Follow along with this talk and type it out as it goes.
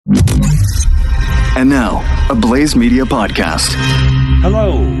And now, a Blaze Media podcast.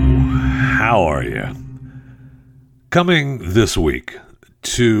 Hello, how are you? Coming this week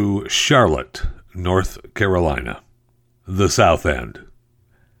to Charlotte, North Carolina, the South End,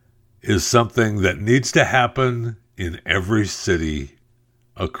 is something that needs to happen in every city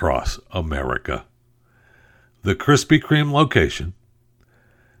across America. The Krispy Kreme location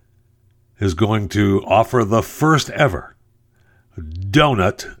is going to offer the first ever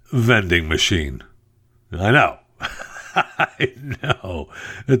donut vending machine. I know. I know.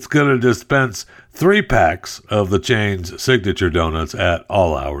 It's going to dispense 3 packs of the chain's signature donuts at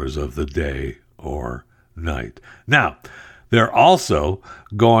all hours of the day or night. Now, they're also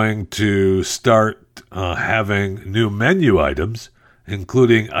going to start having new menu items,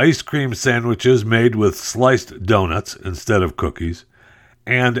 including ice cream sandwiches made with sliced donuts instead of cookies,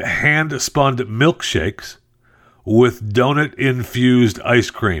 and hand-spun milkshakes with donut-infused ice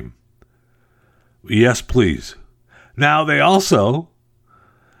cream. Yes, please. Now, they also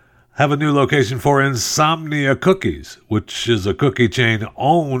have a new location for Insomnia Cookies, which is a cookie chain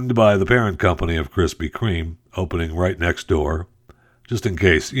owned by the parent company of Krispy Kreme, opening right next door, just in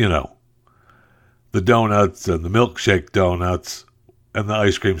case, the donuts and the milkshake donuts and the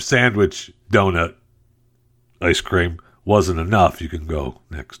ice cream sandwich donut ice cream wasn't enough. You can go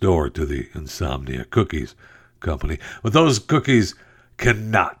next door to the Insomnia Cookies company. But those cookies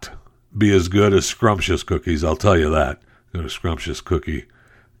cannot be as good as Scrumptious cookies, I'll tell you that. Go to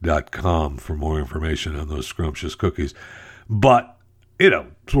scrumptiouscookie.com for more information on those Scrumptious cookies. But,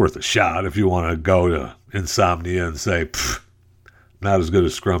 it's worth a shot if you want to go to Insomnia and say, not as good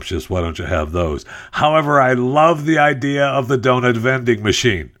as Scrumptious, why don't you have those? However, I love the idea of the donut vending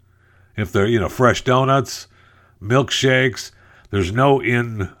machine. If they're, fresh donuts, milkshakes, there's no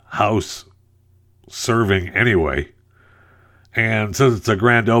in-house serving anyway. And since it's a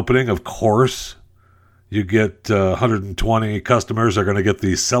grand opening, of course, you get 120 customers are going to get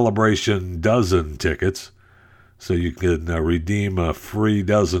the Celebration Dozen tickets. So you can redeem a free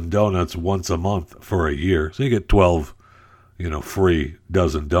dozen donuts once a month for a year. So you get 12, free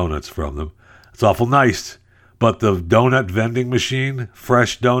dozen donuts from them. It's awful nice. But the donut vending machine,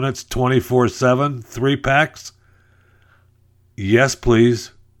 fresh donuts 24/7, 3 packs. Yes,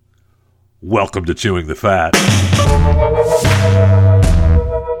 please. Welcome to Chewing the Fat.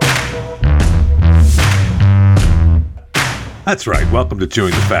 That's right. Welcome to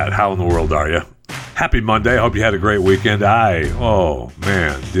Chewing the Fat. How in the world are you? Happy Monday. I hope you had a great weekend. It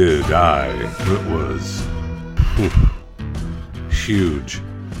was huge.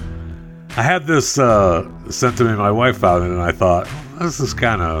 I had this sent to me. My wife found it, and I thought, this is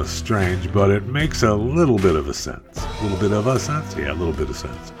kind of strange, but it makes a little bit of a sense. A little bit of a sense? Yeah, a little bit of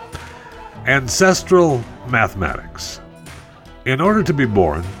sense. Ancestral mathematics. In order to be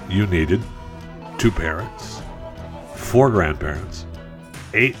born, you needed 2 parents, 4 grandparents,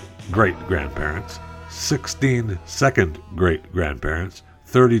 8 great-grandparents, 16 second great-grandparents,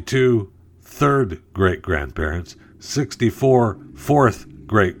 32 third great-grandparents, 64 fourth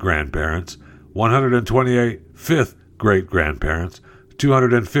great-grandparents, 128 fifth great-grandparents,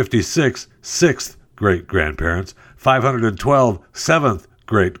 256 sixth great-grandparents, 512 seventh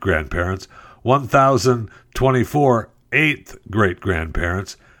great-grandparents, 1,024 eighth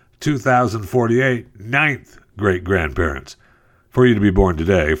great-grandparents, 2,048 ninth great-grandparents. For you to be born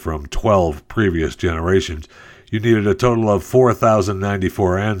today from 12 previous generations, you needed a total of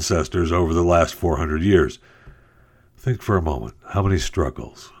 4,094 ancestors over the last 400 years. Think for a moment. How many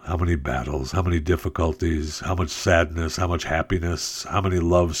struggles, how many battles, how many difficulties, how much sadness, how much happiness, how many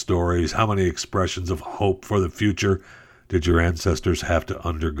love stories, how many expressions of hope for the future did your ancestors have to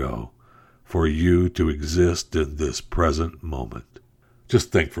undergo for you to exist in this present moment?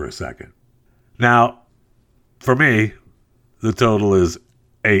 Just think for a second. Now, for me, the total is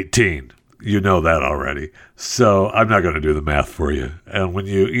 18. You know that already. So I'm not going to do the math for you. And when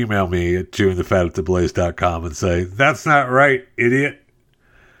you email me at chewingthefat@theblaze.com and say, that's not right, idiot,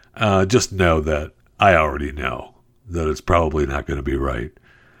 just know that I already know that it's probably not going to be right.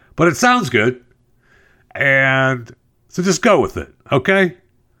 But it sounds good. And so just go with it, okay?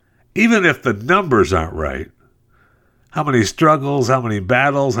 Even if the numbers aren't right, how many struggles, how many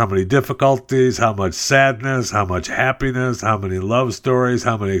battles, how many difficulties, how much sadness, how much happiness, how many love stories,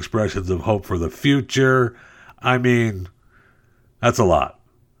 how many expressions of hope for the future. I mean, that's a lot.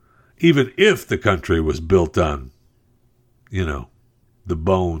 Even if the country was built on, the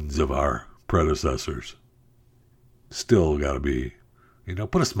bones of our predecessors. Still got to be,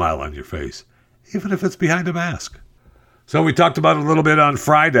 put a smile on your face, even if it's behind a mask. So we talked about it a little bit on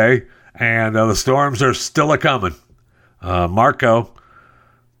Friday, and the storms are still a-coming. Marco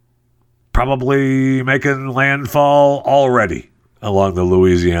probably making landfall already along the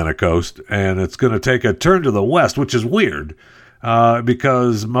Louisiana coast, and it's going to take a turn to the west, which is weird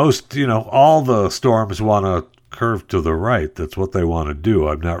because most, all the storms want to curve to the right. That's what they want to do.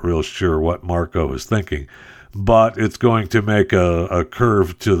 I'm not real sure what Marco is thinking, but it's going to make a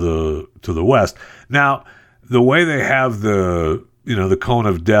curve to the west. Now, the way they have the cone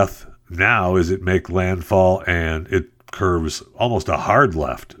of death now is it make landfall and it curves almost a hard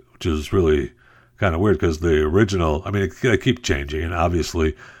left, which is really kind of weird because the original, they keep changing, and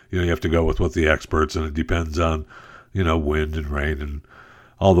obviously, you have to go with what the experts, and it depends on, wind and rain and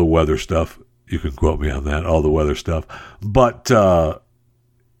all the weather stuff. You can quote me on that, all the weather stuff. But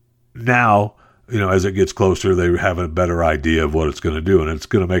now, as it gets closer, they have a better idea of what it's going to do, and it's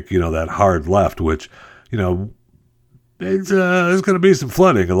going to make, that hard left, which, there's going to be some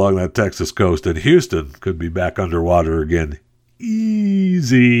flooding along that Texas coast, and Houston could be back underwater again.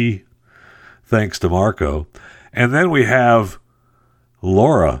 Easy. Thanks to Marco. And then we have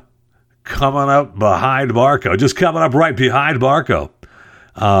Laura coming up behind Marco, just coming up right behind Marco.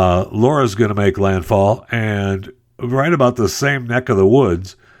 Laura's going to make landfall and right about the same neck of the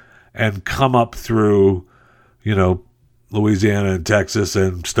woods and come up through, Louisiana and Texas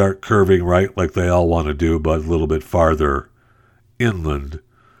and start curving right like they all want to do, but a little bit farther inland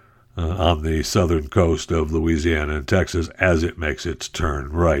on the southern coast of Louisiana and Texas as it makes its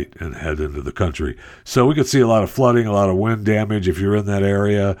turn right and head into the country. So we could see a lot of flooding, a lot of wind damage if you're in that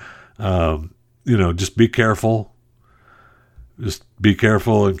area. Just be careful. Just be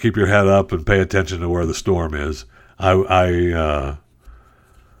careful and keep your head up and pay attention to where the storm is. I've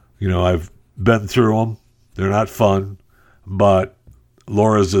been through them. They're not fun, but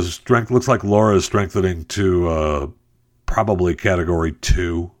looks like Laura is strengthening to probably Category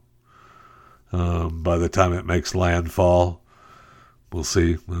 2 by the time it makes landfall. We'll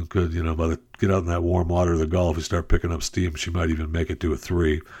see. It could, get out in that warm water of the Gulf, you start picking up steam, she might even make it to a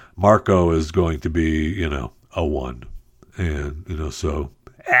 3. Marco is going to be, a 1. And, so,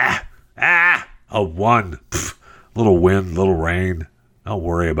 a 1. Pfft, little wind, little rain. Don't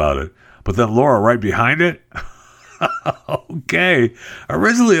worry about it. But then Laura right behind it? Okay.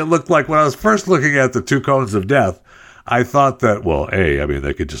 Originally, it looked like when I was first looking at the 2 cones of death, I thought that,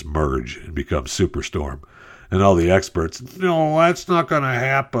 they could just merge and become superstorm. And all the experts, no, that's not going to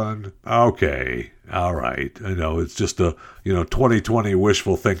happen. Okay. All right. I know it's just a, 2020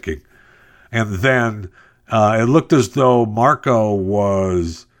 wishful thinking. And then it looked as though Marco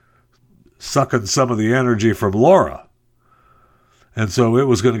was sucking some of the energy from Laura. And so it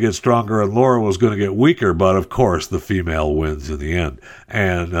was going to get stronger and Laura was going to get weaker, but of course the female wins in the end.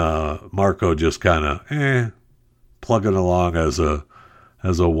 And Marco just kind of plugging along as a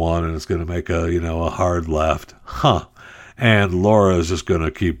 1, and it's going to make a hard left. And Laura is just going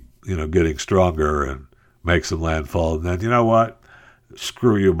to keep, getting stronger and make some landfall. And then, you know what?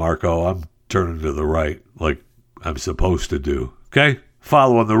 Screw you, Marco. I'm turning to the right like I'm supposed to do. Okay?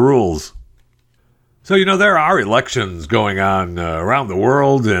 Following the rules. So, there are elections going on around the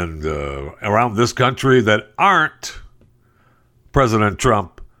world and around this country that aren't President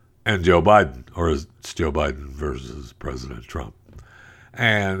Trump and Joe Biden, or it's Joe Biden versus President Trump.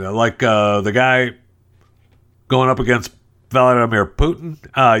 And the guy going up against Vladimir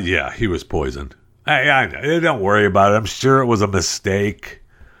Putin, he was poisoned. I know. Don't worry about it. I'm sure it was a mistake.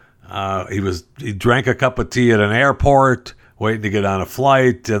 He drank a cup of tea at an airport, waiting to get on a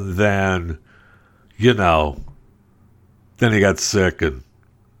flight, and then... then he got sick and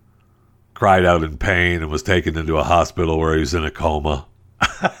cried out in pain and was taken into a hospital where he was in a coma.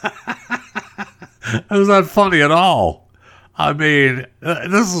 It was not funny at all.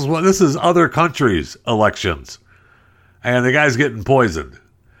 This is other countries' elections. And the guy's getting poisoned.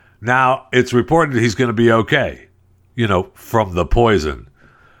 Now, it's reported he's going to be okay, from the poison.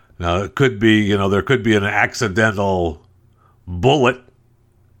 Now, it could be, there could be an accidental bullet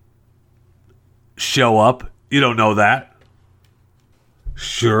show up. You don't know that.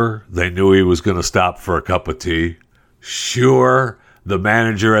 Sure, they knew he was going to stop for a cup of tea. Sure, the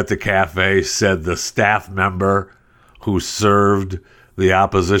manager at the cafe said the staff member who served the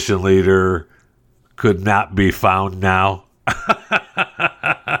opposition leader could not be found now.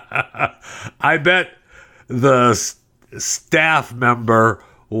 I bet the staff member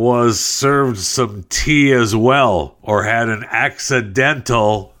was served some tea as well, or had an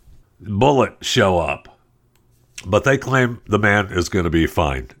accidental bullet show up. But they claim the man is going to be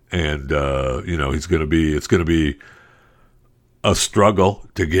fine. And, it's going to be a struggle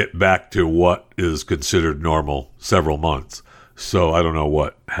to get back to what is considered normal several months. So I don't know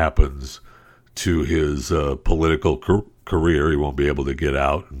what happens to his political career. He won't be able to get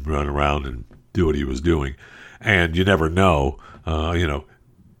out and run around and do what he was doing. And you never know,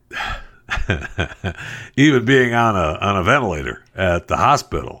 even being on a ventilator at the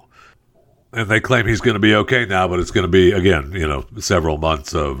hospital. And they claim he's going to be okay now, but it's going to be, again, several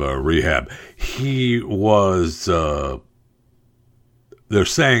months of rehab. He was, they're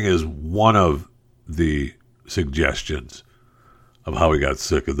saying, is one of the suggestions of how he got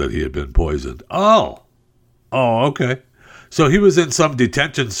sick is that he had been poisoned. Oh, okay. So he was in some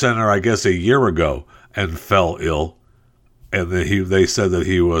detention center, I guess, a year ago and fell ill. And then they said that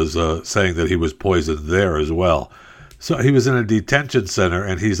he was saying that he was poisoned there as well. So he was in a detention center,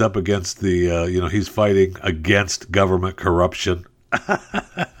 and he's up against the, he's fighting against government corruption.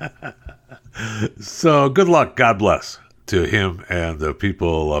 So good luck, God bless, to him and the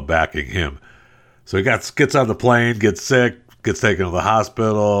people backing him. So he gets on the plane, gets sick, gets taken to the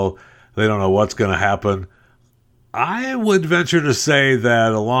hospital. They don't know what's going to happen. I would venture to say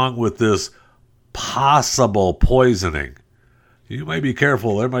that along with this possible poisoning, you might be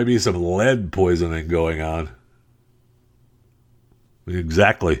careful. There might be some lead poisoning going on.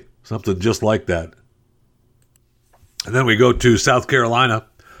 Exactly. Something just like that. And then we go to South Carolina,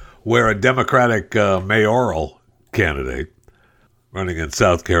 where a Democratic mayoral candidate running in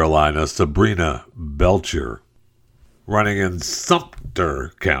South Carolina, Sabrina Belcher, running in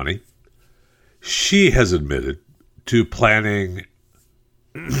Sumter County, she has admitted to planning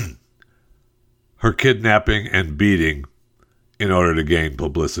her kidnapping and beating in order to gain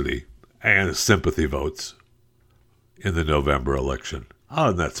publicity and sympathy votes in the November election. Oh,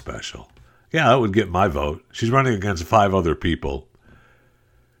 isn't that special? Yeah, that would get my vote. She's running against 5 other people.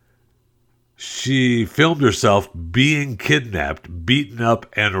 She filmed herself being kidnapped, beaten up,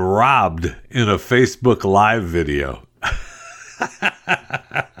 and robbed in a Facebook Live video,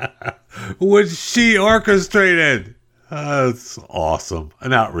 which she orchestrated. That's awesome.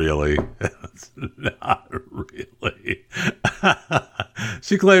 Not really. Not really.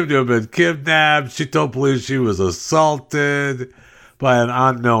 She claimed to have been kidnapped. She told police she was assaulted by an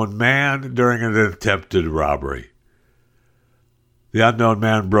unknown man during an attempted robbery. The unknown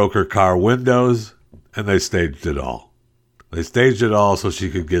man broke her car windows, and they staged it all. They staged it all so she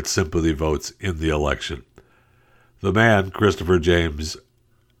could get sympathy votes in the election. The man, Christopher James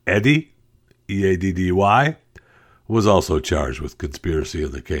Eddy, E-A-D-D-Y, was also charged with conspiracy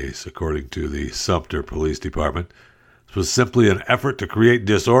in the case, according to the Sumter Police Department. This was simply an effort to create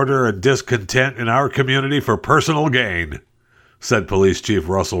disorder and discontent in our community for personal gain, said Police Chief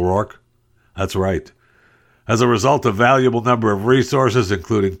Russell Rourke. That's right. As a result, a valuable number of resources,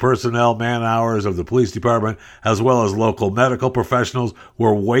 including personnel, man-hours of the police department, as well as local medical professionals,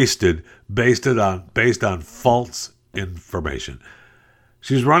 were wasted based on false information.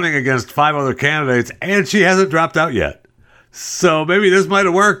 She's running against 5 other candidates, and she hasn't dropped out yet. So maybe this might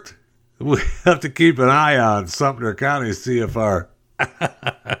have worked. We have to keep an eye on Sumter County, see if our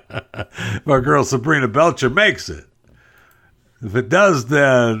girl Sabrina Belcher makes it. If it does,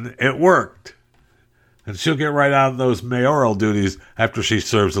 then it worked. And she'll get right on those mayoral duties after she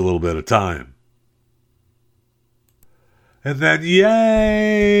serves a little bit of time. And then,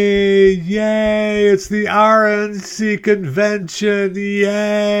 yay, it's the RNC convention,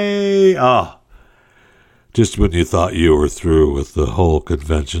 yay. Oh, just when you thought you were through with the whole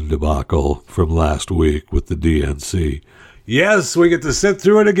convention debacle from last week with the DNC. Yes, we get to sit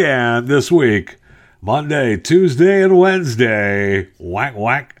through it again this week. Monday, Tuesday, and Wednesday. Whack,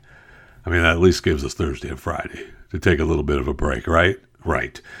 whack. I mean, that at least gives us Thursday and Friday to take a little bit of a break, right?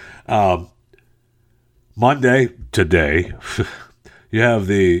 Right. Monday, today, you have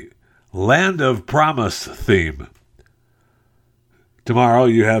the Land of Promise theme. Tomorrow,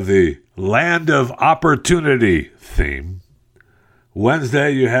 you have the Land of Opportunity theme.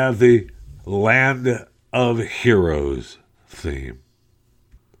 Wednesday, you have the Land of Heroes theme.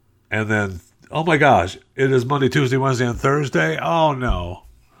 And then, oh my gosh, it is Monday, Tuesday, Wednesday, and Thursday? Oh no.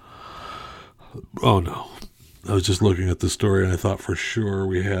 I was just looking at the story and I thought for sure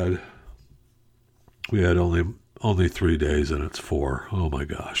we had only 3 days and it's 4. Oh my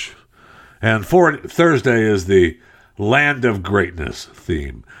gosh. And Thursday is the Land of Greatness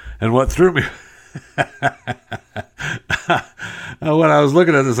theme. And what threw me when I was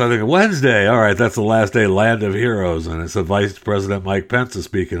looking at this, I think Wednesday, all right, that's the last day, Land of Heroes, and it said Vice President Mike Pence is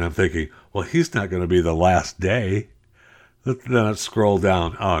speaking. I'm thinking, well, he's not going to be the last day. Then it scrolled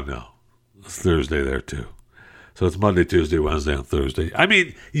down. Oh no. It's Thursday there, too. So it's Monday, Tuesday, Wednesday, and Thursday. I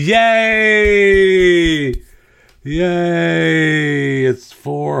mean, yay! Yay! It's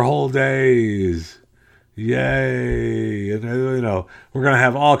 4 whole days. Yay! And, we're going to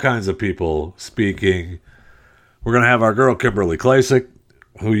have all kinds of people speaking. We're going to have our girl, Kimberly Klasick,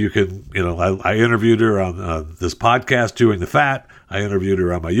 who you can, I interviewed her on this podcast, Chewing the Fat. I interviewed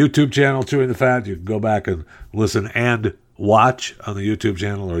her on my YouTube channel, Chewing the Fat. You can go back and listen and watch on the YouTube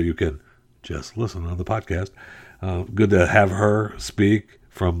channel, or you can just listen on the podcast. Good to have her speak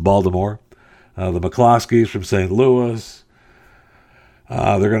from Baltimore. The McCloskeys from St. Louis.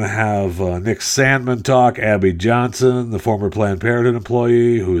 They're going to have Nick Sandman talk, Abby Johnson, the former Planned Parenthood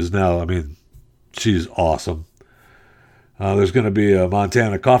employee, who is now, she's awesome. There's going to be a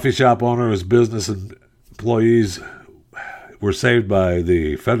Montana coffee shop owner whose business and employees were saved by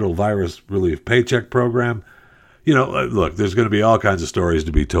the federal virus relief paycheck program. Look, there's going to be all kinds of stories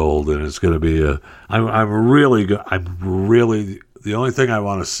to be told, and it's going to be the only thing I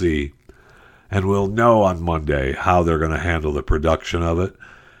want to see, and we'll know on Monday how they're going to handle the production of it.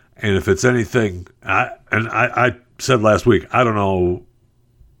 And if it's anything, I said last week, I don't know,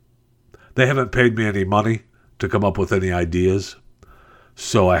 they haven't paid me any money to come up with any ideas,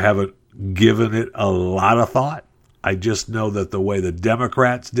 so I haven't given it a lot of thought. I just know that the way the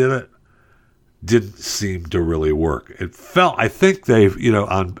Democrats did it didn't seem to really work. It felt, I think they've,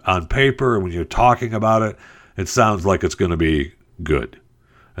 on paper, and when you're talking about it, it sounds like it's going to be good.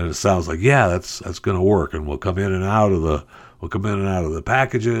 And it sounds like, yeah, that's going to work, and we'll come in and out of the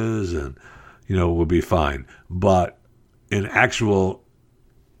packages, and we'll be fine. But in actual,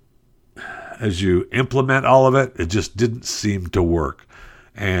 as you implement all of it, it just didn't seem to work.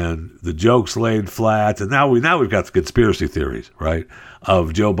 And the jokes laid flat, and now we've got the conspiracy theories, right?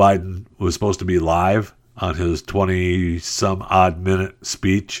 Of Joe Biden was supposed to be live on his 20-some-odd minute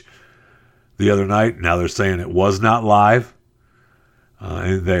speech the other night. Now they're saying it was not live.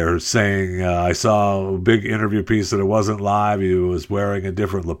 And they're saying, I saw a big interview piece that it wasn't live. He was wearing a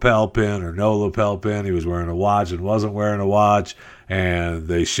different lapel pin or no lapel pin. He was wearing a watch and wasn't wearing a watch. And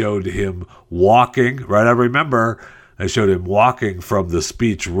they showed him walking, right? I remember they showed him walking from the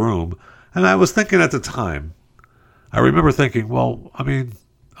speech room. And I was thinking at the time, I remember thinking, well,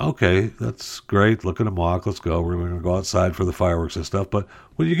 okay, that's great. Look at him walk. Let's go. We're going to go outside for the fireworks and stuff. But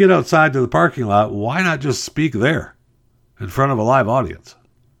when you get outside to the parking lot, why not just speak there in front of a live audience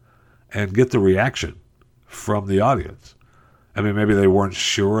and get the reaction from the audience? Maybe they weren't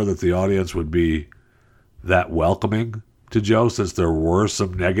sure that the audience would be that welcoming to Joe, since there were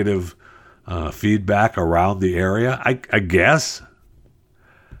some negative feedback around the area, I guess.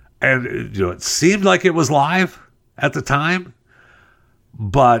 And, it seemed like it was live at the time,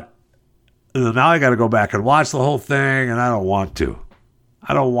 but now I got to go back and watch the whole thing, and I don't want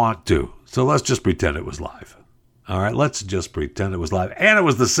to. So let's just pretend it was live. All right, let's just pretend it was live. And it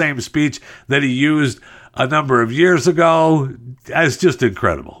was the same speech that he used a number of years ago. It's just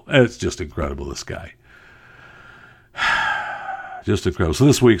incredible. It's just incredible, this guy. Just incredible. So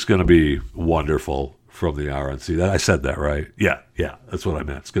this week's going to be wonderful from the RNC. I said that, right? Yeah, that's what I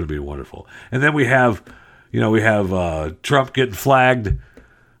meant. It's going to be wonderful. And then we have Trump getting flagged,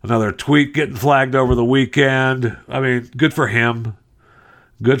 another tweet getting flagged over the weekend. Good for him.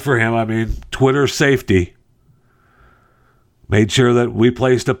 Twitter safety. Made sure that we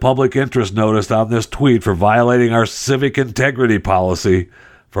placed a public interest notice on this tweet for violating our civic integrity policy,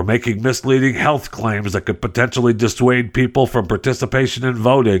 for making misleading health claims that could potentially dissuade people from participation in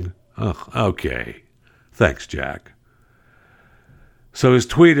voting. Okay. Thanks, Jack. So his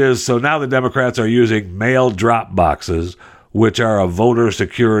tweet is, so now the Democrats are using mail drop boxes, which are a voter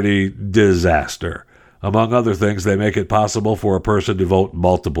security disaster. Among other things, they make it possible for a person to vote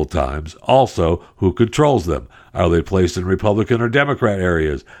multiple times. Also, who controls them? Are they placed in Republican or Democrat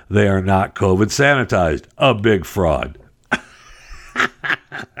areas? They are not COVID sanitized. A big fraud.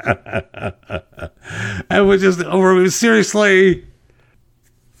 And we just seriously,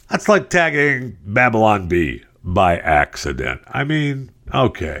 that's like tagging Babylon Bee by accident.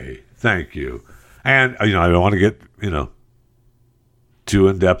 Okay, thank you. And I don't want to get too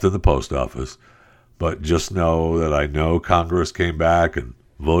in depth in the post office, but just know that I know Congress came back and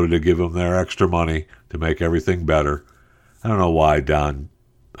voted to give them their extra money to make everything better. I don't know why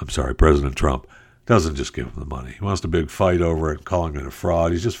President Trump doesn't just give him the money. He wants a big fight over it, calling it a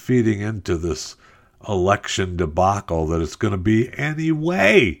fraud. He's just feeding into this election debacle that it's going to be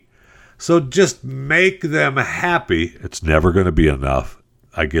anyway. So just make them happy. It's never going to be enough.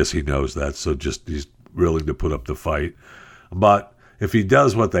 I guess he knows that, so he's willing to put up the fight. But if he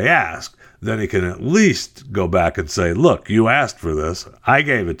does what they ask, then he can at least go back and say, look, you asked for this. I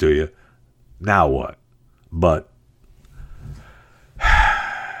gave it to you. Now what? But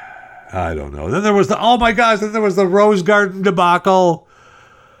I don't know. Then there was the Rose Garden debacle.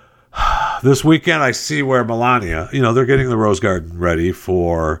 This weekend, I see where Melania, they're getting the Rose Garden ready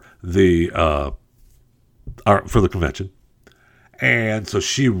for the for the convention. And so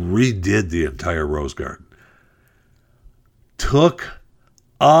she redid the entire Rose Garden. Took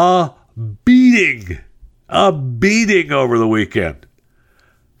a beating over the weekend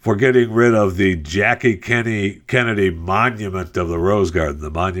for getting rid of the Jackie Kennedy monument of the Rose Garden,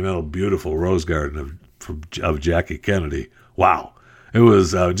 the monumental, beautiful Rose Garden of Jackie Kennedy. Wow. It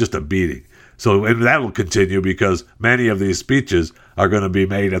was just a beating. So, and that will continue because many of these speeches are going to be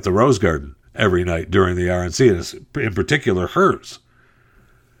made at the Rose Garden every night during the RNC, and in particular hers.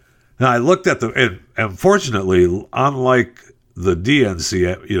 Now, I looked at and unfortunately, unlike the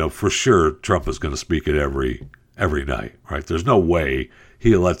DNC, for sure Trump is going to speak it every night, right? There's no way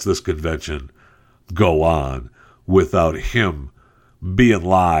he lets this convention go on without him being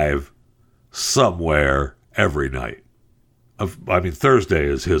live somewhere every night. I mean, Thursday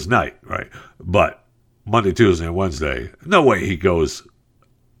is his night, right? But Monday, Tuesday, and Wednesday, no way he goes,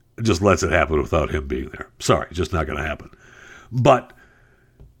 just lets it happen without him being there. Sorry, just not going to happen. But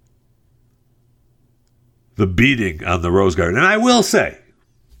the beating on the Rose Garden, and I will say,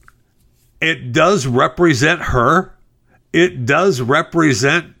 it does represent her. It does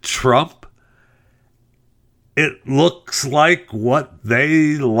represent Trump. It looks like what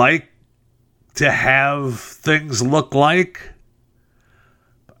they like to have things look like.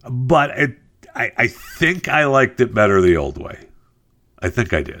 But I think I liked it better the old way. I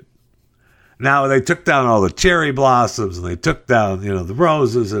think I did. Now, they took down all the cherry blossoms, and they took down, the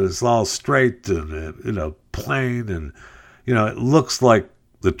roses, and it's all straight and, plain, and, it looks like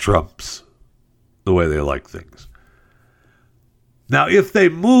the Trumps, the way they like things. Now, if they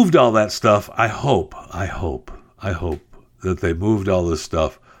moved all that stuff, I hope that they moved all this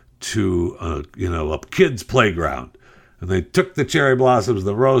stuff to, a kid's playground. And they took the cherry blossoms,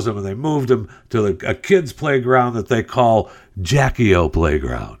 the rose, and they moved them to a kid's playground that they call Jackie-O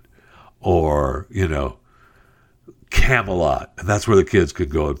Playground. Or, Camelot. And that's where the kids could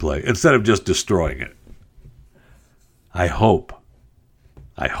go and play, instead of just destroying it. I hope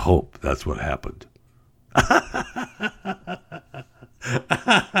that's what happened.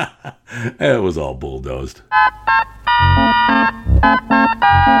 It was all bulldozed.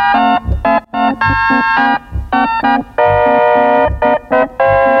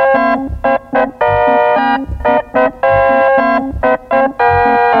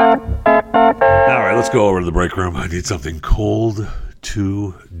 Let's go over to the break room. I need something cold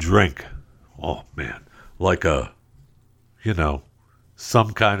to drink. Oh, man. Like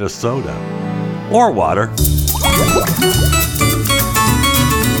some kind of soda. Or water.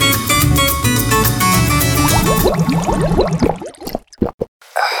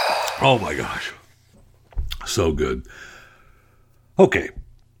 Oh, my gosh. So good. Okay.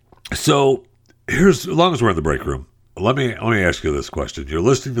 So, as long as we're in the break room, let me ask you this question. You're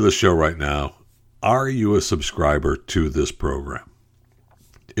listening to the show right now. Are you a subscriber to this program?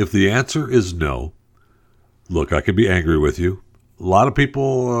 If the answer is no, look, I could be angry with you. A lot of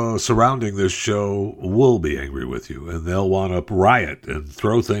people surrounding this show will be angry with you, and they'll want to riot and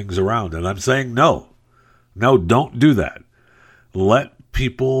throw things around. And I'm saying no. No, don't do that. Let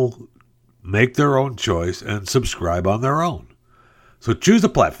people make their own choice and subscribe on their own. So choose a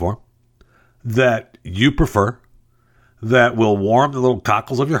platform that you prefer, that will warm the little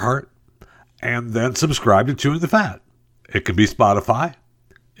cockles of your heart, and then subscribe to Chewing the Fat. It can be Spotify.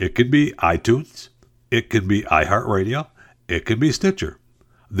 It can be iTunes. It can be iHeartRadio. It can be Stitcher.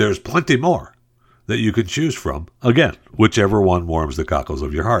 There's plenty more that you can choose from. Again, whichever one warms the cockles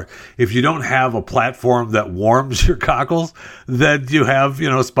of your heart. If you don't have a platform that warms your cockles, then you have,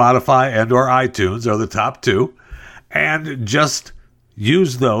 Spotify and or iTunes are the top two. And just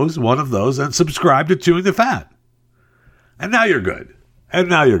use one of those, and subscribe to Chewing the Fat. And now you're good.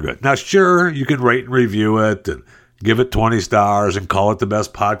 Now, sure, you can rate and review it and give it 20 stars and call it the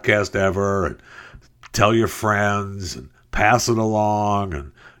best podcast ever and tell your friends and pass it along.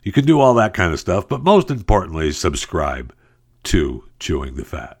 And you can do all that kind of stuff. But most importantly, subscribe to Chewing the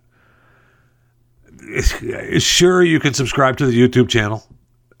Fat. Sure, you can subscribe to the YouTube channel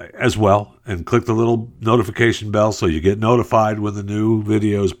as well and click the little notification bell so you get notified when the new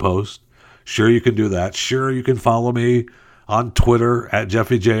videos post. Sure, you can do that. Sure, you can follow me on Twitter at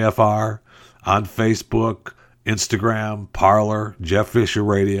JeffyJFR, on Facebook, Instagram, Parler, Jeff Fisher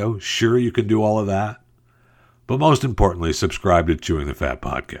Radio. Sure, you can do all of that. But most importantly, subscribe to Chewing the Fat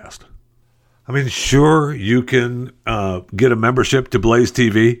Podcast. I mean, sure, you can get a membership to Blaze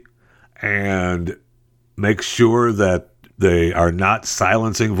TV and make sure that they are not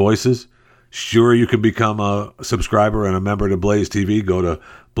silencing voices. Sure, you can become a subscriber and a member to Blaze TV. Go to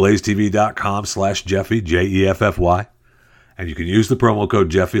blazetv.com/Jeffy, Jeffy. And you can use the promo code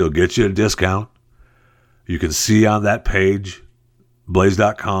Jeffy. It'll get you a discount. You can see on that page,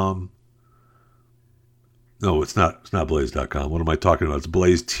 blaze.com. No, it's not blaze.com. What am I talking about? It's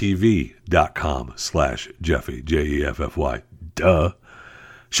blazetv.com/Jeffy, Jeffy. Duh.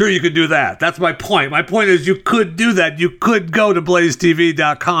 Sure, you could do that. That's my point. My point is you could do that. You could go to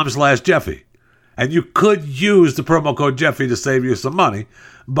blazetv.com/Jeffy. And you could use the promo code Jeffy to save you some money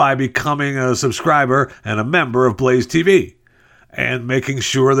by becoming a subscriber and a member of Blaze TV and making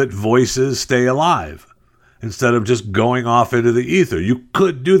sure that voices stay alive instead of just going off into the ether. You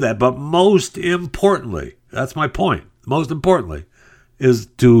could do that, but most importantly, that's my point, most importantly, is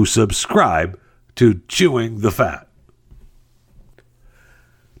to subscribe to Chewing the Fat.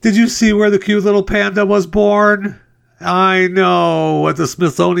 Did you see where the cute little panda was born? I know, at the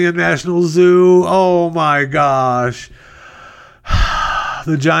Smithsonian National Zoo. Oh my gosh.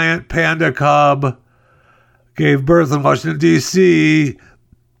 The giant panda cub gave birth in Washington, D.C.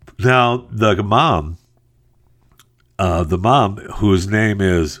 Now, the mom, whose name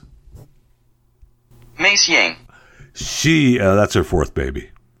is Mei Xiang. That's her fourth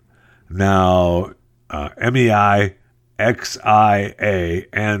baby. Now, Meixiang.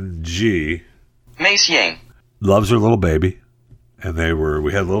 Mei Xiang. Loves her little baby. And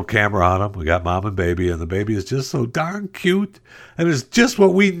we had a little camera on them. We got mom and baby, and the baby is just so darn cute. And it's just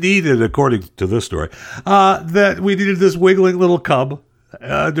what we needed, according to this story, that we needed this wiggling little cub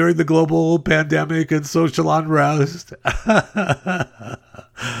during the global pandemic and social unrest.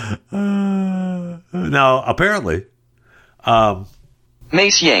 Now, apparently, Mei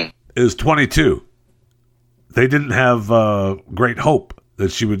Xiang is 22. They didn't have great hope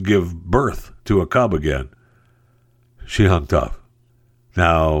that she would give birth to a cub again. She hung tough.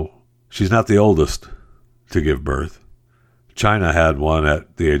 Now, she's not the oldest to give birth. China had one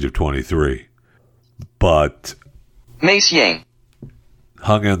at the age of 23. But Mei Xiang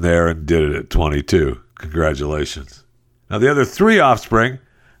hung in there and did it at 22. Congratulations. Now, the other 3 offspring,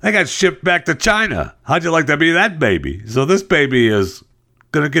 they got shipped back to China. How'd you like to be that baby? So this baby is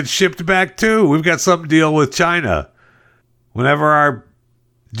going to get shipped back too. We've got some deal with China. Whenever our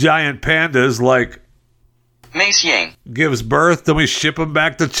giant pandas like Mei Xiang gives birth, then we ship them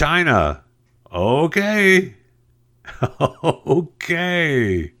back to China. Okay.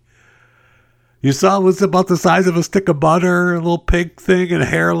 Okay. You saw it was about the size of a stick of butter, a little pink thing and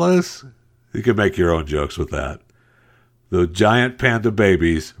hairless. You can make your own jokes with that. The giant panda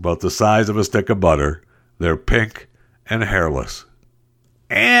babies, about the size of a stick of butter, they're pink and hairless.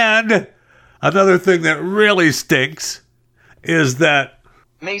 And another thing that really stinks is that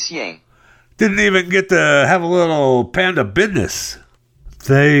Mei Xiang didn't even get to have a little panda business.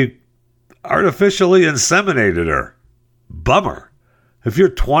 They artificially inseminated her. Bummer. If you're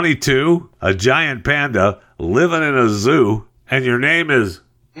 22, a giant panda living in a zoo, and your name is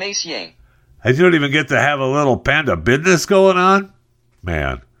Mei Xiang, and you don't even get to have a little panda business going on,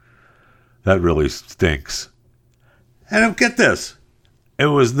 man, that really stinks. And get this.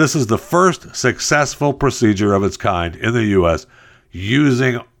 This is the first successful procedure of its kind in the U.S.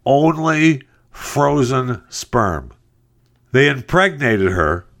 using only frozen sperm. They impregnated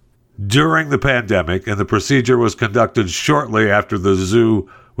her during the pandemic, and the procedure was conducted shortly after the zoo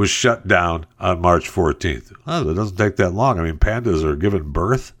was shut down on March 14th. Well, it doesn't take that long. I mean, pandas are giving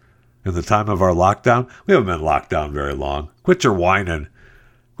birth in the time of our lockdown. We haven't been locked down very long. Quit your whining.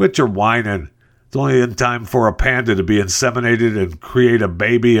 Quit your whining. It's only in time for a panda to be inseminated and create a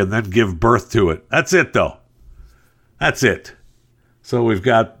baby and then give birth to it. That's it, though. That's it. So we've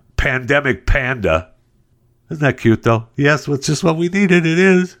got Pandemic Panda. Isn't that cute, though? Yes, it's just what we needed. It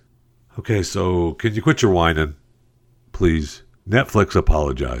is. Okay, so can you quit your whining, please? Netflix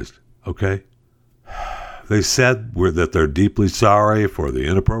apologized, okay? They said that they're deeply sorry for the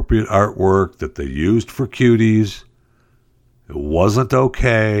inappropriate artwork that they used for Cuties. It wasn't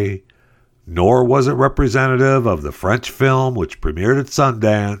okay, nor was it representative of the French film which premiered at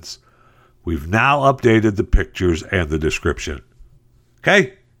Sundance. We've now updated the pictures and the description.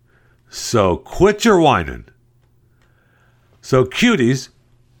 Okay? So quit your whining. So Cuties,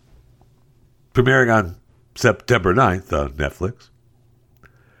 premiering on September 9th on Netflix.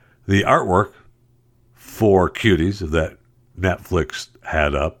 The artwork for Cuties that Netflix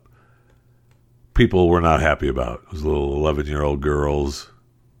had up, people were not happy about. It was little 11-year-old girls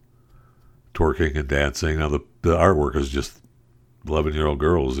twerking and dancing. Now, the artwork is just 11-year-old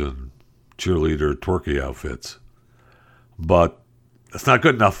girls in cheerleader twerky outfits. But that's not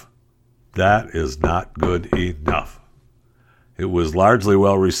good enough. That is not good enough. It was largely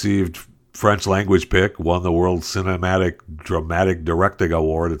well-received French language pick, won the World Cinematic Dramatic Directing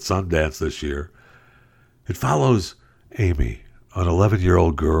Award at Sundance this year. It follows Amy, an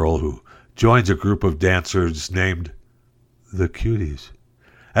 11-year-old girl who joins a group of dancers named the Cuties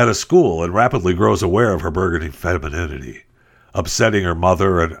at a school and rapidly grows aware of her burgeoning femininity. Upsetting her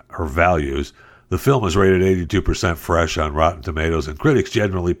mother and her values, the film is rated 82% fresh on Rotten Tomatoes, and critics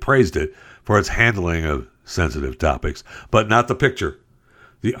generally praised it for its handling of sensitive topics, but not the picture.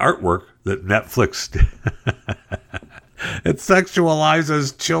 The artwork that Netflix it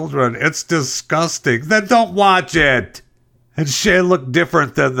sexualizes children. It's disgusting. Then don't watch it. And she looked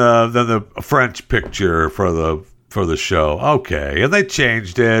different than the French picture for the show. Okay, and they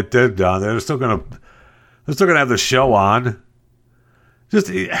changed it. They're done. They're still gonna have the show on.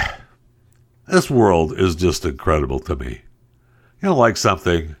 Just this world is just incredible to me. You don't like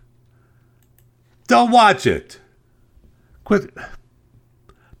something, don't watch it. Quit.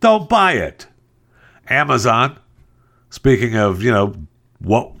 Don't buy it. Amazon, speaking of,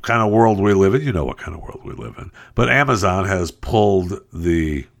 what kind of world we live in, you know what kind of world we live in. But Amazon has pulled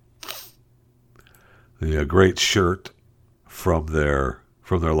the great shirt from their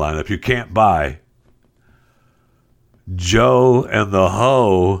lineup. You can't buy Joe and the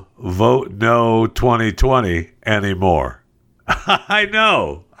Ho Vote No 2020 anymore. I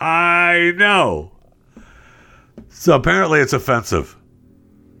know. So apparently it's offensive.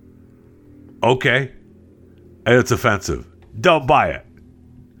 Okay. And it's offensive. Don't buy it.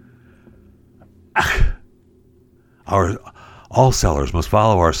 All sellers must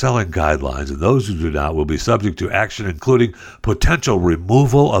follow our selling guidelines, and those who do not will be subject to action, including potential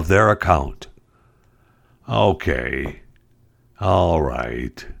removal of their account. Okay. All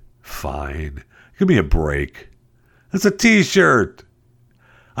right. Fine. Give me a break. It's a t-shirt.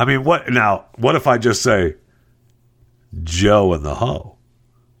 I mean, what if I just say Joe and the Ho?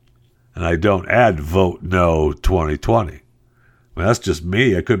 And I don't add Vote No 2020. I mean, that's just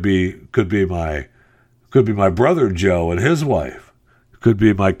me. It could be my brother Joe and his wife. It could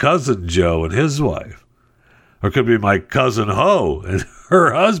be my cousin Joe and his wife. Or it could be my cousin Ho and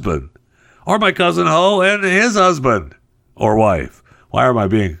her husband. Or my cousin Ho and his husband or wife. Why am I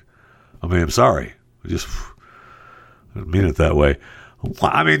I'm sorry. I didn't mean it that way.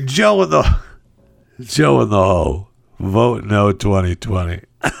 I mean, Joe and the Ho. Vote No 2020.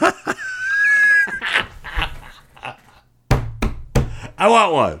 I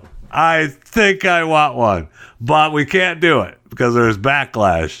want one. I think I want one. But we can't do it because there's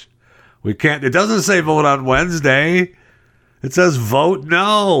backlash. We can't. It doesn't say vote on Wednesday. It says vote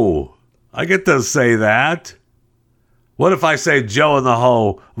no. I get to say that. What if I say Joe and the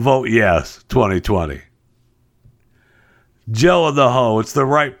Ho vote yes 2020? Joe and the Ho, it's the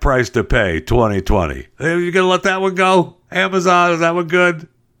right price to pay 2020. You going to let that one go? Amazon, is that one good?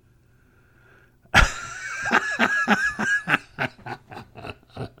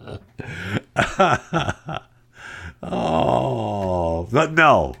 Oh, but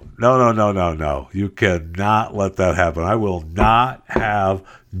no. You cannot let that happen. I will not have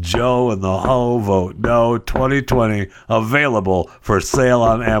Joe and the Ho Vote No 2020 available for sale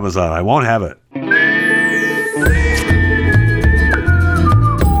on Amazon. I won't have it.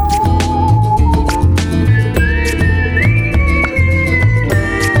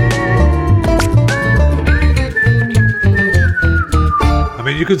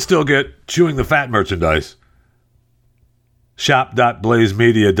 You can still get Chewing the Fat merchandise.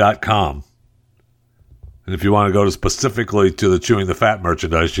 Shop.blazemedia.com. And if you want to go specifically to the Chewing the Fat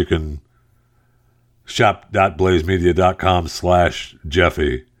merchandise, you can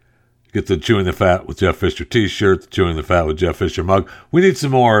shop.blazemedia.com/Jeffy. Get the Chewing the Fat with Jeff Fisher t-shirt, the Chewing the Fat with Jeff Fisher mug. We need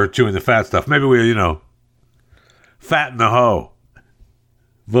some more Chewing the Fat stuff. Maybe we, fatten the Ho.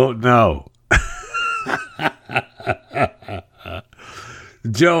 Vote no.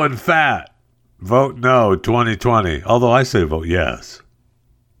 Joe and Fat, vote no 2020. Although I say vote yes.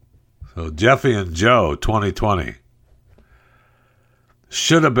 So Jeffy and Joe 2020.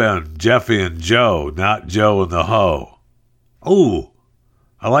 Should have been Jeffy and Joe, not Joe and the Ho. Ooh,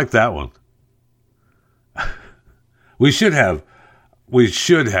 I like that one. We should have when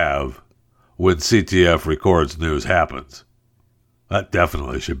CTF Records News happens. That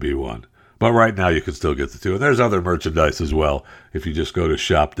definitely should be one. But right now you can still get the two. And there's other merchandise as well if you just go to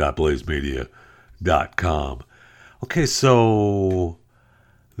shop.blazemedia.com. Okay, so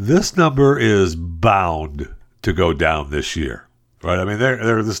this number is bound to go down this year. Right? I mean,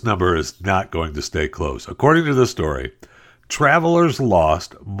 this number is not going to stay close. According to the story, travelers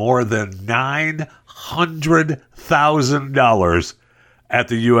lost more than $900,000 at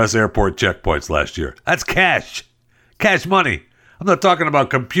the U.S. airport checkpoints last year. That's cash. Cash money. I'm not talking about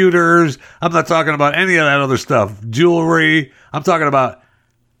computers. I'm not talking about any of that other stuff. Jewelry. I'm talking about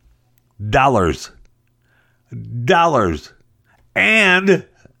dollars. And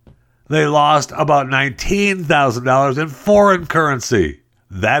they lost about $19,000 in foreign currency.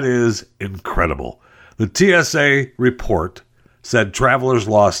 That is incredible. The TSA report said travelers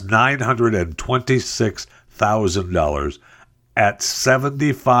lost $926,000 at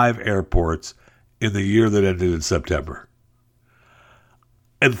 75 airports in the year that ended in September.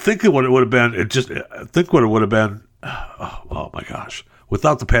 And think of what it would have been. Think what it would have been. Oh my gosh.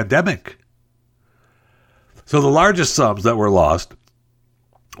 Without the pandemic. So the largest sums that were lost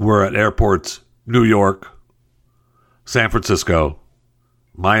were at airports New York, San Francisco,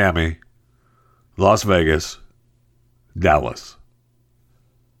 Miami, Las Vegas, Dallas.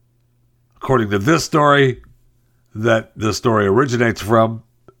 According to this story, that this story originates from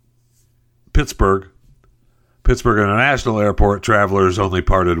Pittsburgh International Airport, travelers only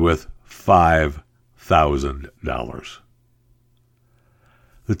parted with $5,000.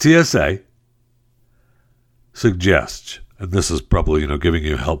 The TSA suggests, and this is probably, giving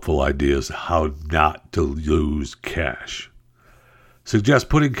you helpful ideas how not to lose cash, suggests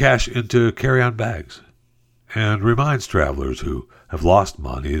putting cash into carry-on bags and reminds travelers who have lost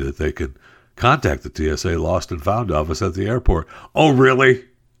money that they can contact the TSA Lost and Found office at the airport. Oh, really?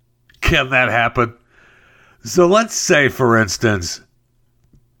 Can that happen? So let's say, for instance,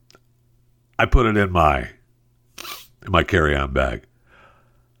 I put it in my carry-on bag.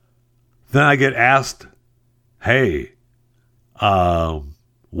 Then I get asked, hey,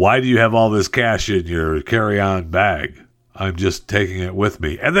 why do you have all this cash in your carry-on bag? I'm just taking it with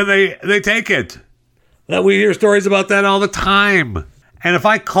me. And then they take it. We hear stories about that all the time. And if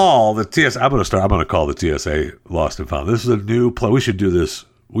I call the TSA, I'm going to call the TSA Lost and Found. This is a new play. We should do this.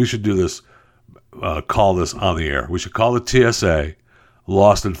 Call this on the air. We should call the TSA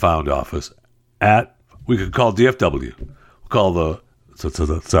Lost and Found office we could call DFW. We'll call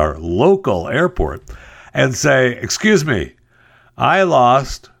it's our local airport and say, excuse me, I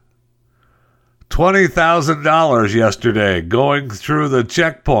lost $20,000 yesterday going through the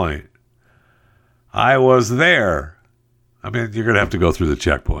checkpoint. I was there. I mean, you're going to have to go through the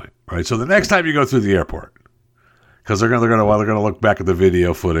checkpoint, right? So the next time you go through the airport, because they're going to look back at the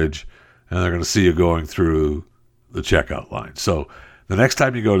video footage and they're going to see you going through the checkout line. So the next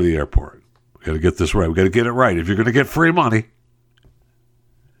time you go to the airport, we got to get this right. We got to get it right. If you're going to get free money,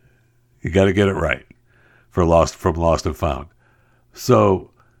 you got to get it right from Lost and Found.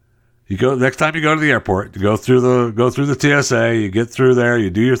 So you go next time you go to the airport, you go through the TSA, you get through there, you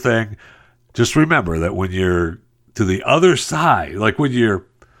do your thing. Just remember that when you're to the other side, like when you're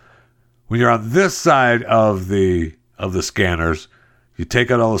on this side of the scanners, you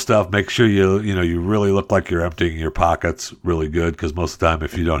take out all the stuff, make sure you really look like you're emptying your pockets really good, because most of the time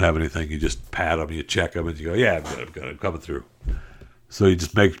if you don't have anything, you just pat them, you check them, and you go, yeah, I'm good, I'm coming through. So you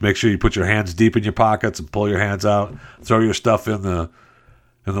just make sure you put your hands deep in your pockets and pull your hands out, throw your stuff in the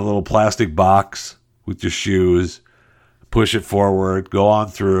little plastic box with your shoes, push it forward, go on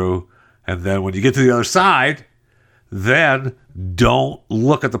through, and then when you get to the other side, then don't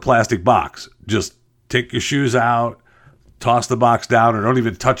look at the plastic box. Just take your shoes out, toss the box down, or don't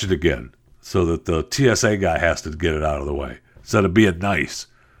even touch it again, so that the TSA guy has to get it out of the way. Instead of being nice,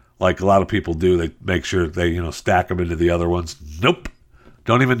 like a lot of people do, they make sure they stack them into the other ones. Nope,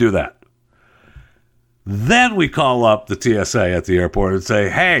 don't even do that. Then we call up the TSA at the airport and say,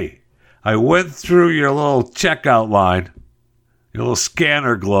 hey, I went through your little checkout line, your little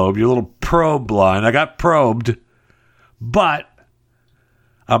scanner globe, your little probe line. I got probed, but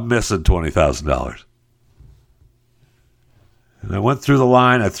I'm missing $20,000. And I went through the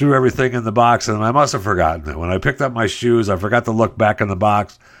line, I threw everything in the box, and I must have forgotten it. When I picked up my shoes, I forgot to look back in the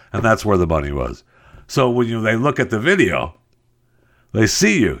box, and that's where the money was. So when they look at the video, they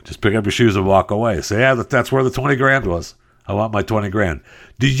see you. Just pick up your shoes and walk away. Say, yeah, that's where the 20 grand was. I want my 20 grand.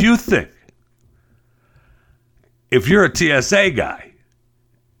 Do you think, if you're a TSA guy,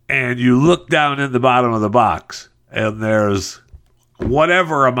 and you look down in the bottom of the box, and there's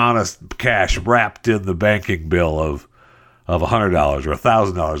whatever amount of cash wrapped in the banking bill of $100 or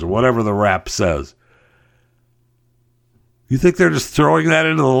 $1,000 or whatever the wrap says, you think they're just throwing that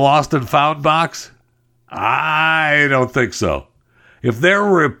into the Lost and Found box? I don't think so. If they're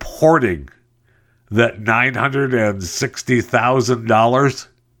reporting that $960,000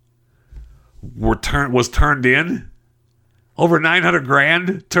 was turned in, over 900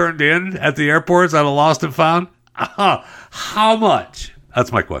 grand turned in at the airports out of Lost and Found, how much?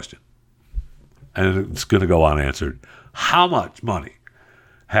 That's my question. And it's going to go unanswered. How much money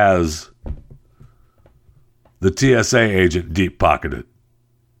has the TSA agent deep pocketed?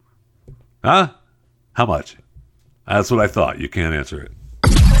 Huh? How much? That's what I thought. You can't answer it.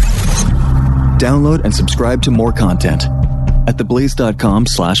 Download and subscribe to more content at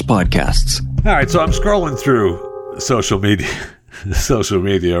theblaze.com/podcasts. All right, so I'm scrolling through social media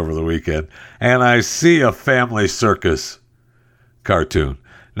over the weekend, and I see a Family Circus cartoon.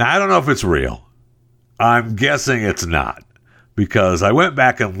 Now, I don't know if it's real. I'm guessing it's not, because I went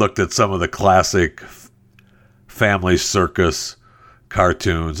back and looked at some of the classic Family Circus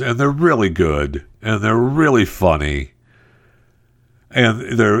cartoons, and they're really good, and they're really funny.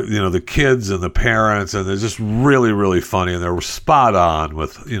 And they're, the kids and the parents, and they're just really, really funny, and they're spot on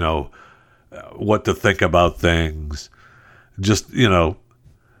with, what to think about things. Just, the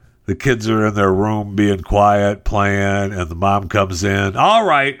kids are in their room being quiet, playing, and the mom comes in. All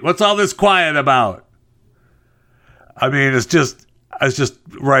right, what's all this quiet about? I mean, it's just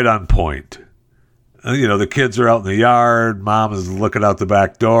right on point. The kids are out in the yard. Mom is looking out the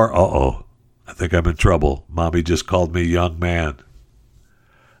back door. Uh-oh, I think I'm in trouble. Mommy just called me young man.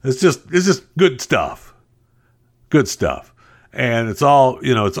 It's just good stuff. Good stuff. And it's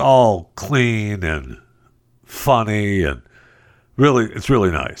all clean and funny, and really, it's really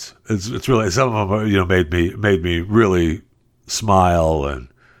nice. It's really, some of them, made me really smile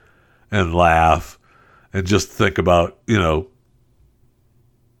and laugh and just think about,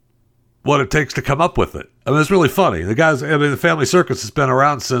 what it takes to come up with it. I mean, it's really funny. The Family Circus has been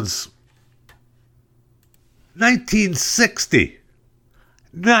around since 1960.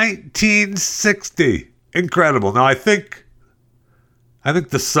 1960. Incredible. Now, I think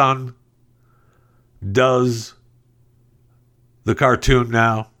the son does the cartoon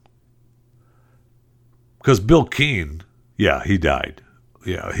now, because Bill Keane, he died.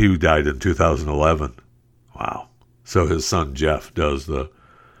 Yeah, he died in 2011. Wow. So his son Jeff does the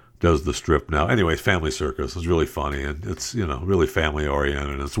strip now. Anyway, Family Circus is really funny, and it's really family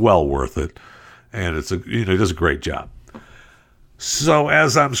oriented, and it's well worth it, and he does a great job. So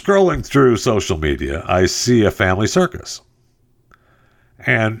as I'm scrolling through social media, I see a Family Circus.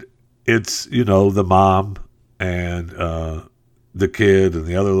 And it's, the mom and the kid, and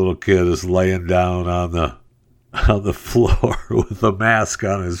the other little kid is laying down on the floor with a mask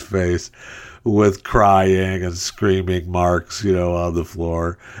on his face, with crying and screaming marks, on the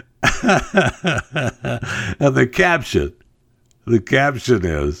floor. And the caption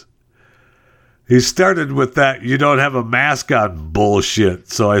is, he started with that "you don't have a mask on" bullshit,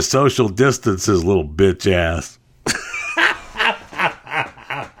 so I social distance his little bitch ass.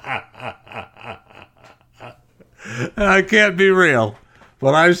 I can't be real,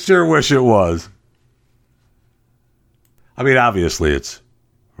 but I sure wish it was. I mean, obviously it's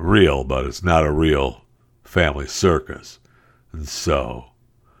real, but it's not a real Family Circus. And so,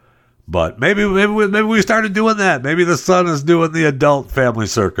 but maybe we started doing that. Maybe the son is doing the adult Family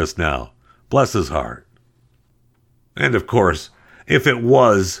Circus now. Bless his heart. And of course, if it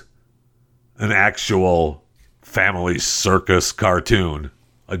was an actual Family Circus cartoon,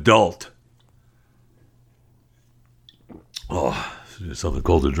 adult. Oh, something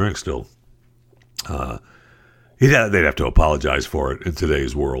cold to drink still. They'd have to apologize for it in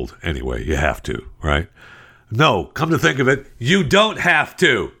today's world. Anyway, you have to, right? No, come to think of it, you don't have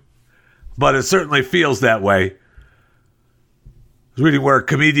to. But it certainly feels that way. I was reading where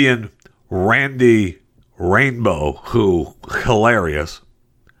comedian Randy Rainbow, who, hilarious.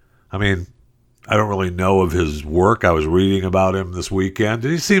 I mean, I don't really know of his work. I was reading about him this weekend.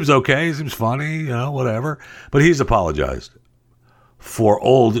 He seems okay. He seems funny, whatever. But he's apologized for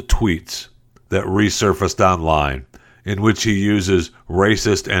old tweets that resurfaced online in which he uses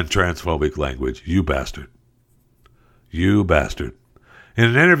racist and transphobic language. You bastard. You bastard. In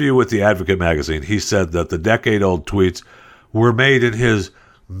an interview with The Advocate magazine, he said that the decade-old tweets were made in his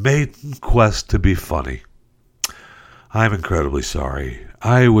maiden quest to be funny. I'm incredibly sorry.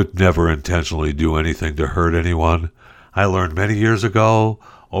 I would never intentionally do anything to hurt anyone. I learned many years ago,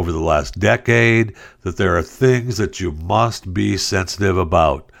 over the last decade, that there are things that you must be sensitive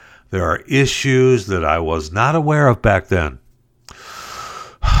about. There are issues that I was not aware of back then.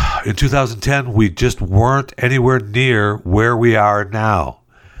 In 2010, we just weren't anywhere near where we are now.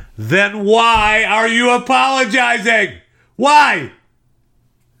 Then why are you apologizing? Why?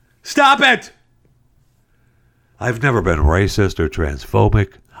 Stop it! I've never been racist or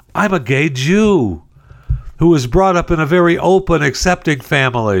transphobic. I'm a gay Jew who was brought up in a very open, accepting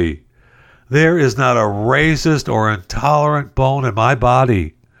family. There is not a racist or intolerant bone in my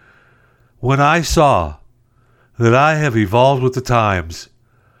body. When I saw that I have evolved with the times,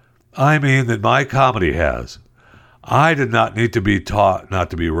 I mean that my comedy has, I did not need to be taught not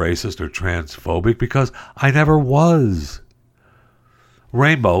to be racist or transphobic because I never was.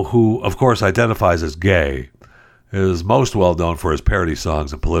 Rainbow, who of course identifies as gay, is most well known for his parody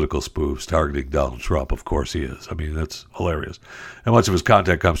songs and political spoofs targeting Donald Trump. Of course he is. I mean, that's hilarious. And much of his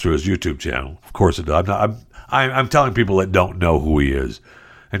content comes through his YouTube channel. Of course it does. I'm telling people that don't know who he is.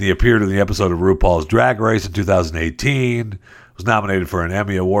 And he appeared in the episode of RuPaul's Drag Race in 2018. Was nominated for an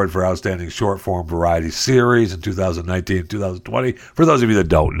Emmy Award for Outstanding Short-Form Variety Series in 2019 and 2020. For those of you that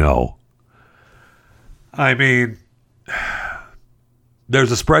don't know. I mean,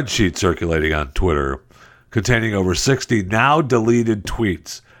 there's a spreadsheet circulating on Twitter containing over 60 now deleted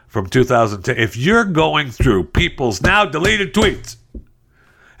tweets from 2010. If you're going through people's now deleted tweets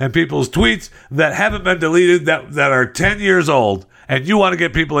and people's tweets that haven't been deleted that are 10 years old and you want to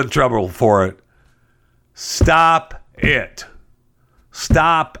get people in trouble for it, stop it.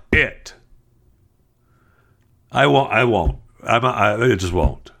 Stop it. I won't. It just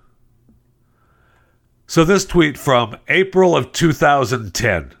won't. So this tweet from April of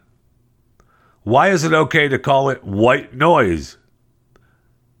 2010. Why is it okay to call it white noise?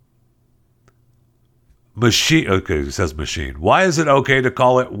 Machine. Okay, it says machine. Why is it okay to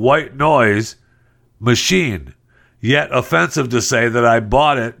call it white noise machine? Yet offensive to say that I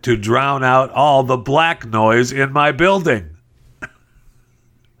bought it to drown out all the black noise in my building.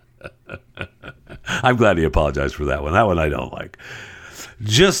 I'm glad he apologized for that one. That one I don't like.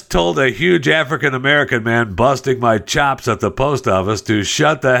 Just told a huge African-American man busting my chops at the post office to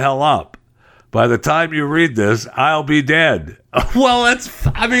shut the hell up. By the time you read this, I'll be dead. Well,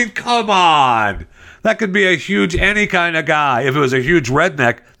 come on. That could be a huge any kind of guy. If it was a huge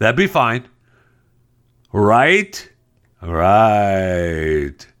redneck, that'd be fine. Right?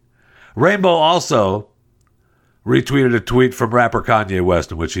 Right. Rainbow also retweeted a tweet from rapper Kanye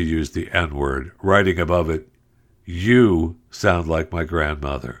West in which he used the N-word, writing above it, "You sound like my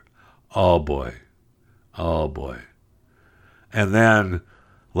grandmother." Oh, boy. Oh, boy. And then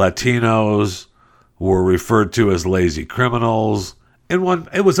Latinos were referred to as lazy criminals. It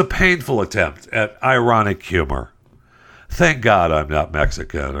was a painful attempt at ironic humor. Thank God I'm not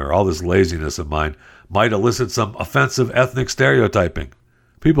Mexican, or all this laziness of mine might elicit some offensive ethnic stereotyping.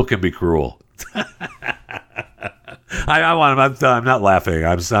 People can be cruel. I'm not laughing.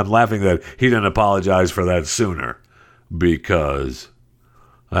 I'm laughing that he didn't apologize for that sooner, because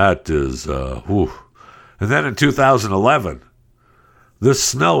that is, whew. And then in 2011, this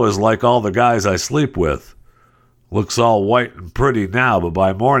snow is like all the guys I sleep with. Looks all white and pretty now, but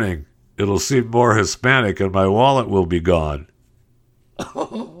by morning, it'll seem more Hispanic and my wallet will be gone.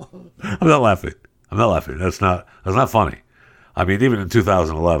 I'm not laughing. That's not funny. I mean, even in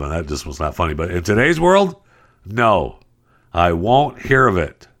 2011, that just was not funny. But in today's world, no, I won't hear of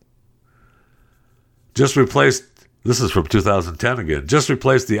it. This is from 2010 again. Just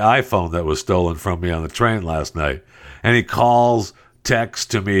replaced the iPhone that was stolen from me on the train last night. Any calls, texts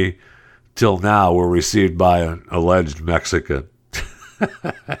to me till now were received by an alleged Mexican. He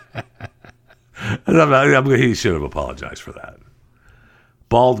should have apologized for that.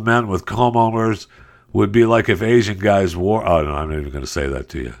 Bald men with comb-overs would be like if Asian guys wore... Oh, no, I'm not even going to say that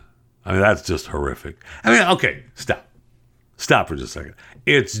to you. I mean, that's just horrific. I mean, okay, stop. Stop for just a second.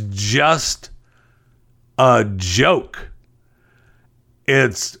 It's just a joke.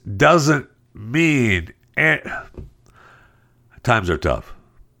 It doesn't mean... Times are tough.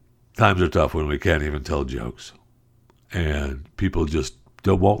 Times are tough when we can't even tell jokes. And people just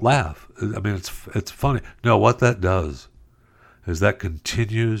won't laugh. I mean, it's funny. No, what that does is that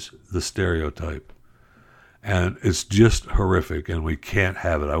continues the stereotype. And it's just horrific, and we can't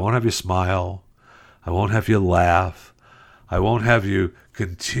have it. I won't have you smile. I won't have you laugh. I won't have you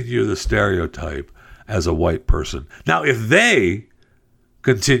continue the stereotype as a white person. Now, if they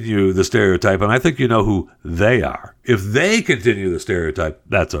continue the stereotype, and I think you know who they are, if they continue the stereotype,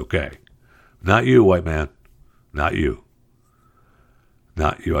 that's okay. Not you, white man. Not you.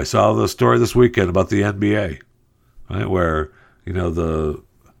 Not you. I saw the story this weekend about the NBA, right, where, the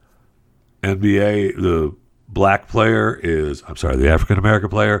NBA, the African-American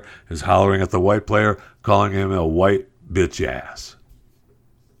player is hollering at the white player, calling him a white bitch ass.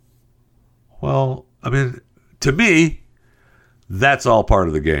 Well, I mean, to me, that's all part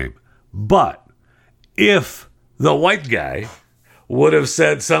of the game. But if the white guy would have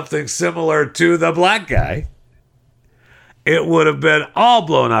said something similar to the black guy, it would have been all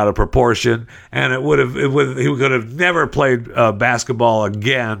blown out of proportion, and he could have never played basketball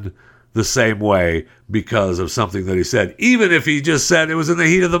again the same way because of something that he said, even if he just said it was in the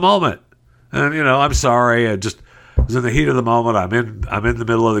heat of the moment. And, I'm sorry, it was in the heat of the moment. I'm in the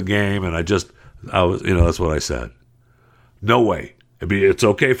middle of the game, and that's what I said. No way. I mean, it's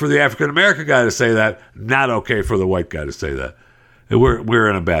okay for the African-American guy to say that, not okay for the white guy to say that. And we're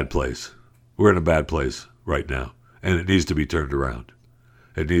in a bad place. We're in a bad place right now. And it needs to be turned around.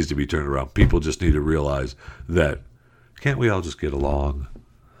 It needs to be turned around. People just need to realize that, can't we all just get along?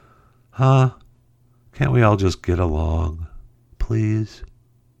 Huh? Can't we all just get along? Please?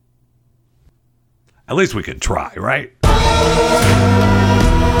 At least we can try, right?